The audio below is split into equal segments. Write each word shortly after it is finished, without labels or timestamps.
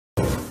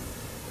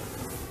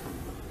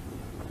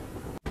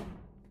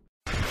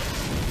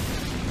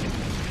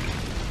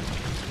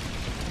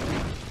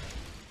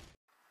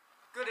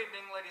Good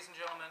evening, ladies and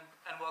gentlemen,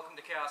 and welcome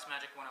to Chaos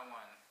Magic 101.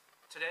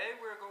 Today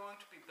we're going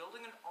to be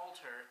building an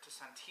altar to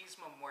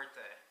Santisma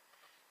Muerte.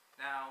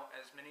 Now,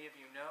 as many of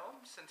you know,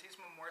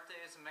 Santisma Muerte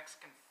is a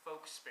Mexican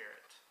folk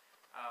spirit.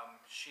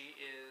 She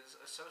is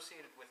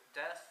associated with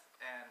death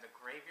and the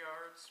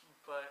graveyards,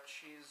 but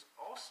she's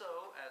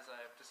also, as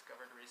I've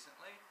discovered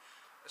recently,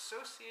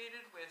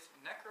 associated with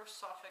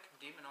necrosophic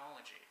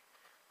demonology,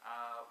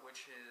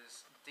 which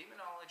is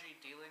demonology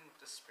dealing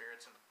with the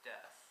spirits of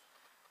death.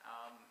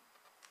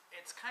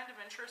 It's kind of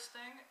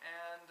interesting,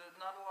 and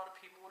not a lot of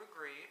people would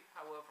agree.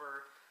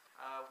 However,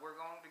 we're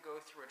going to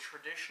go through a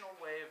traditional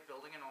way of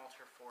building an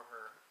altar for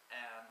her,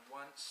 and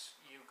once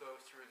you go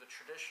through the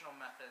traditional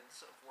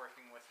methods of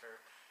working with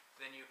her,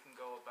 then you can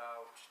go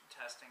about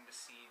testing to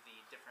see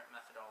the different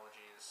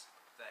methodologies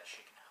that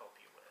she can help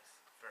you with.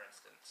 For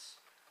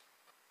instance,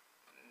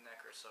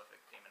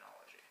 necrosophic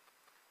demonology.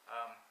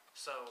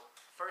 So,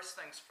 first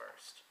things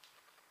first.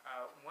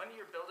 When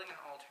you're building an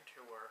altar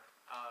to her,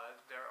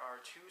 there are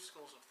two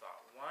schools of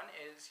thought. One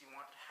is you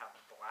want to have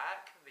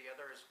black, the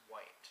other is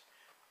white.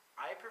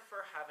 I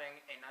prefer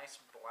having a nice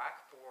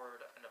black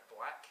board and a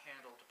black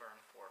candle to burn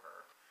for her.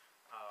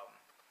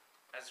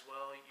 As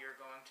well, you're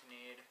going to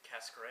need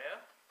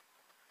cascarilla,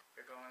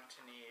 you're going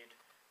to need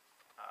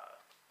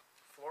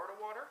Florida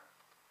water,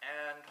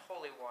 and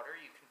holy water.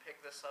 You can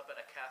pick this up at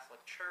a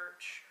Catholic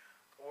church,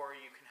 or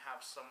you can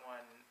have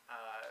someone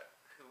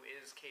who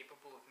is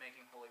capable of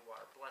making holy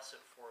water bless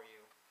it for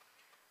you.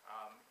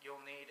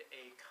 You'll need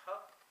a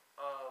cup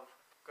of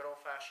good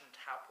old-fashioned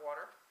tap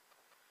water.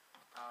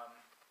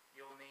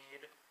 You'll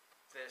need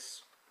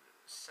this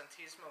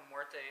Santisma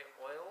Muerte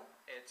oil.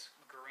 It's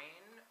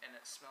green and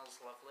it smells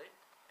lovely,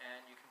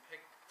 and you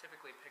can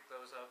typically pick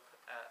those up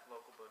at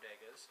local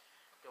bodegas.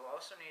 You'll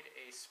also need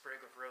a sprig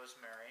of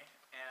rosemary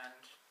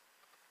and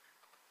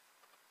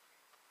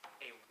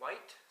a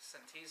white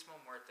Santisma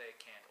Muerte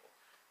candle.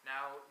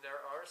 Now,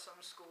 there are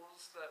some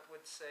schools that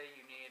would say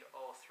you need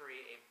all three,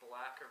 a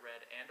black, a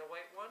red, and a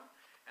white one,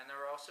 and there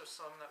are also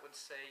some that would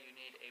say you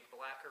need a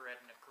black, a red,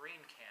 and a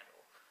green candle.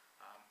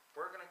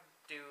 We're going to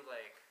do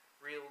like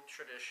real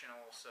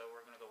traditional, so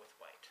we're going to go with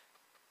white.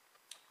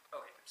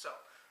 Okay, so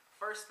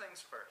first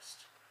things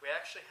first, we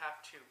actually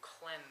have to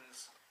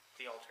cleanse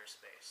the altar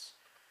space.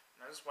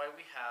 And that is why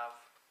we have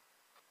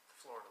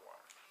Florida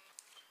water.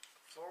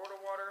 Florida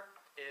water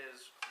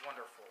is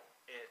wonderful.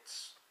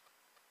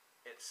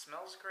 It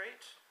smells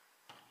great.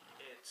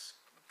 It's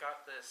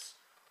got this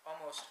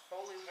almost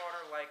holy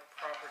water-like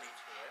property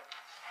to it,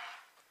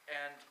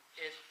 and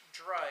it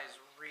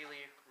dries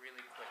really,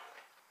 really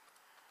quickly.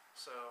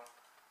 So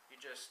you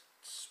just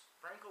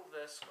sprinkle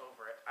this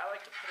over it. I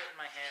like to put it in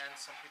my hand.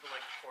 Some people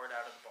like to pour it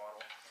out of the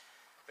bottle,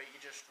 but you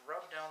just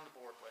rub down the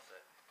board with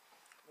it.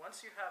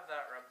 Once you have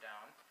that rubbed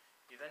down,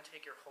 you then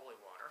take your holy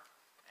water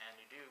and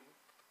you do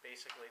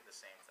basically the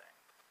same thing.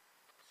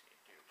 So you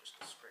do just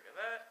a sprig of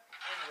that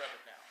and rub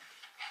it down.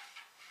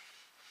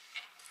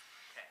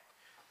 Okay,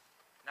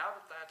 now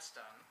that that's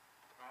done,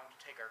 we're going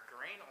to take our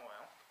green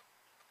oil,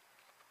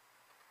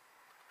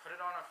 put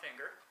it on our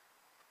finger,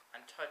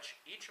 and touch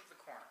each of the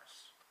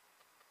corners.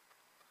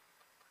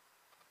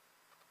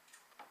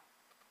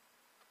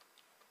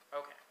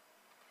 Okay,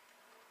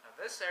 now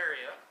this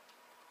area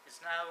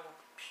is now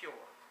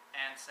pure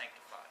and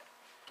sanctified.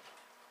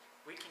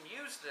 We can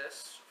use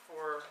this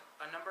for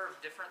a number of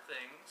different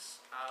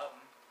things.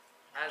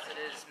 As it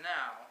is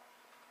now,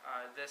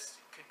 this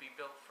could be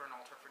built for an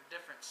altar for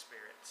different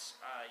spirits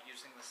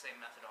using the same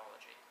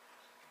methodology.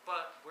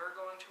 But we're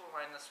going to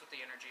align this with the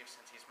energy of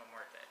Santisma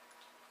Muerte.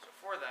 So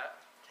for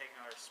that, taking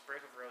our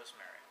sprig of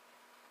rosemary,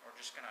 we're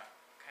just going to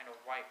kind of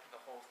wipe the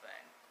whole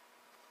thing.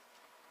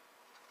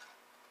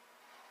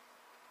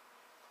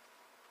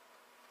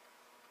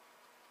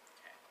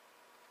 Okay.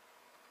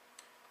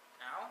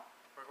 Now,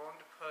 we're going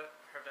to put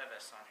her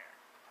veves on here.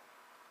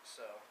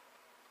 So,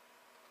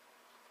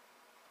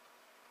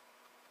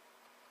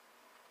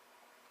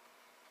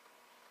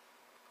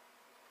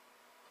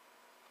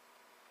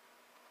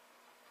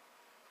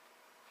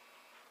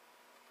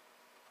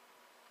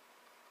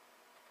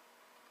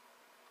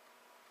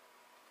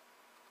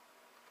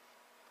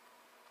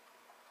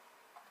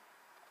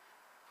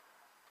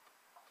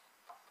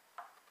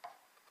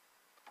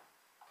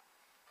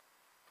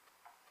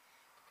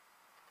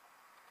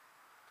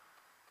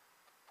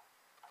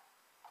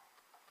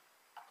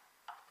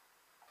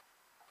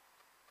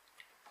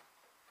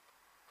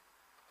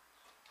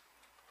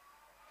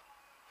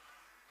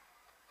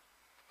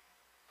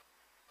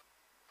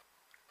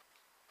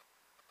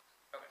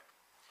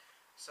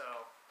 so,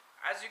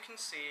 as you can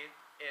see,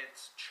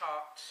 it's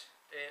chopped.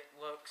 It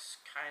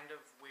looks kind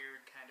of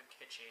weird, kind of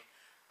kitschy.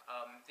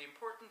 The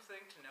important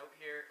thing to note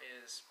here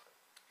is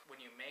when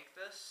you make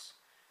this,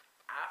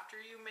 after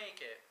you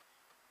make it,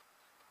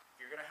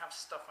 you're going to have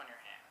stuff on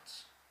your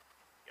hands.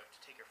 You have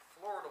to take your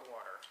Florida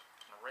water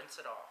and rinse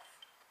it off.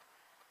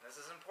 And this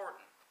is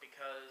important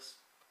because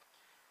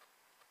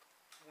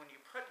when you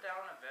put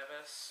down a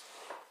veves,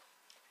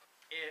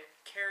 it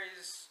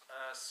carries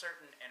a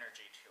certain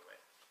energy to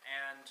it.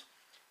 And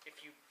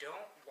if you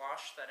don't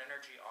wash that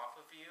energy off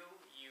of you,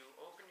 you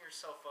open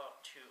yourself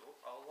up to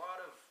a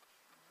lot of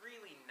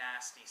really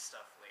nasty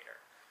stuff later.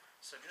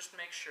 So just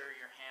make sure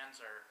your hands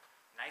are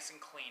nice and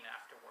clean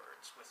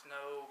afterwards, with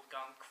no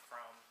gunk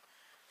from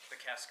the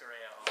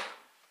cascarilla on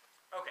them.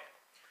 Okay,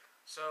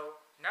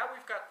 so now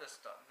we've got this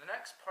done. The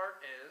next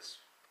part is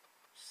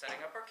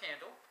setting up our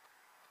candle,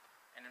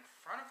 and in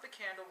front of the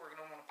candle we're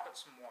going to want to put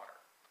some water.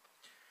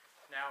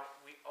 Now,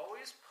 we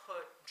always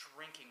put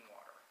drinking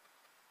water.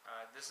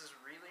 This is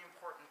really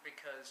important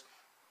because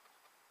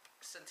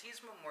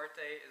Santisma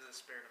Muerte is a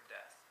spirit of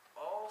death.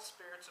 All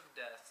spirits of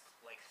death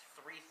like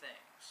three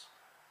things: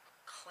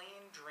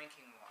 clean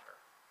drinking water,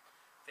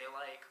 they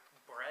like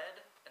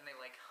bread, and they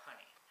like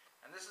honey.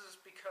 And this is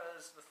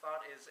because the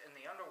thought is, in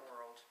the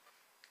underworld,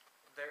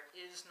 there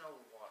is no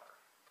water.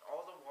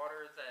 All the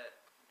water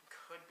that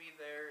could be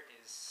there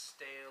is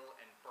stale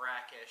and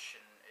brackish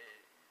and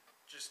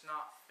just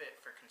not fit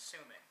for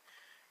consuming.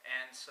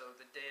 And so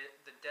the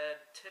dead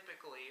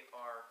typically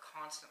are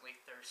constantly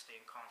thirsty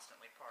and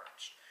constantly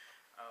parched.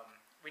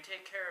 We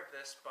take care of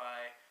this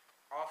by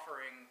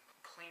offering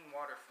clean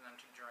water for them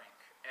to drink.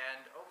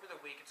 And over the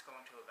week it's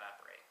going to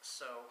evaporate.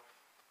 So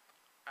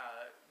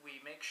we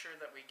make sure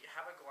that we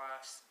have a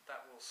glass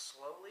that will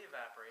slowly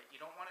evaporate. You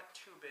don't want it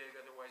too big,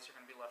 otherwise you're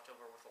going to be left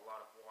over with a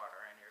lot of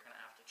water, and you're going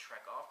to have to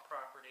trek off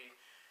property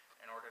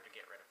in order to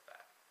get rid of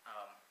that.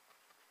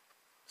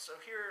 So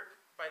here,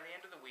 by the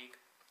end of the week,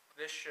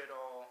 this should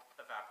all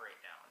evaporate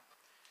down.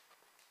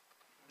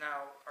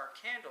 Now, our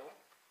candle,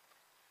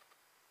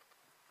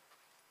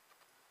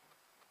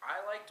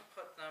 I like to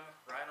put them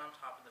right on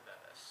top of the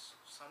Vevis.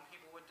 Some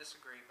people would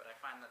disagree, but I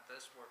find that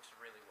this works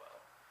really well.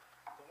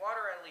 The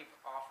water I leave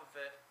off of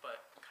it,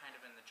 but kind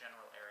of in the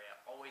general area,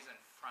 always in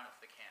front of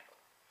the candle.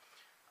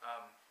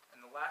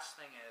 And the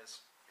last thing is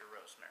your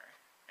rosemary.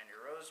 And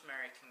your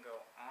rosemary can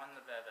go on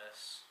the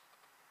Vevis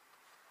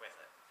with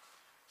it.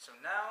 So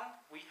now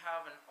we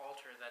have an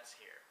altar that's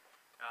here.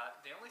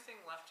 The only thing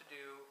left to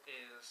do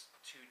is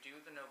to do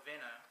the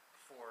novena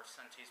for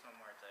Santisma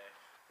Muerte,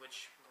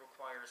 which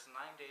requires 9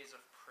 days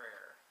of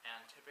prayer.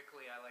 And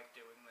typically I like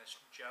doing this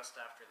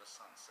just after the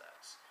sun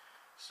sets.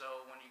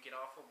 So when you get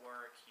off of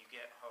work, you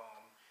get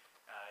home,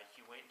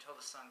 you wait until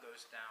the sun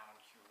goes down,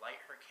 you light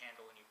her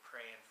candle and you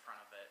pray in front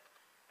of it.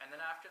 And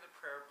then after the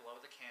prayer, blow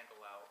the candle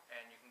out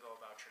and you can go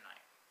about your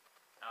night.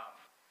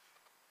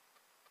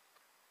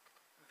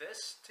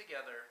 This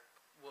together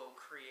will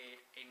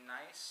create a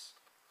nice,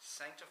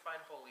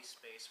 sanctified holy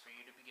space for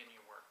you to begin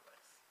your work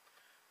with.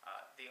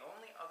 The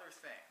only other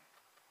thing,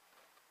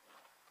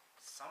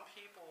 some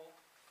people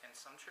and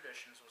some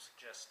traditions will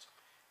suggest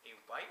a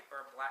white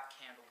or a black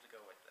candle to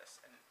go with this.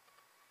 And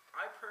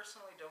I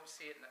personally don't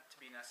see it to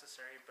be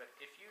necessary, but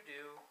if you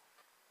do,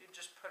 you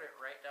just put it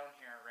right down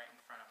here, right in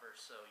front of her,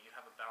 so you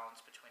have a balance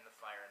between the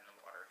fire and the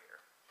water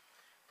here.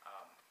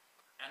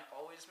 And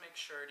always make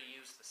sure to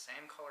use the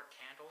same color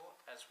candle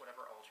as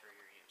whatever altar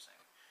you're using.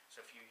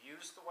 So if you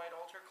use the white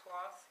altar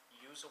cloth,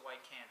 use a white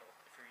candle.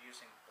 If you're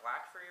using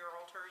black for your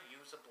altar,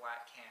 use a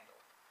black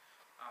candle.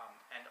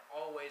 And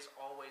always,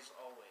 always,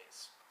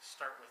 always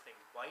start with a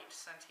white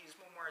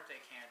Santisma Muerte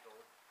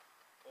candle,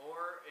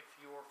 or if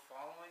you're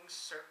following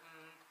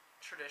certain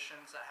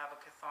traditions that have a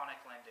chthonic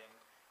lending,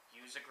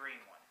 use a green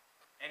one.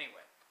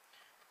 Anyway,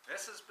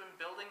 this has been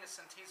building a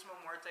Santisma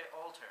Muerte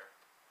altar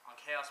on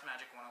Chaos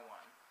Magic 101.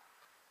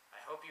 I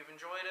hope you've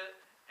enjoyed it,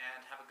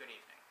 and have a good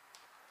evening.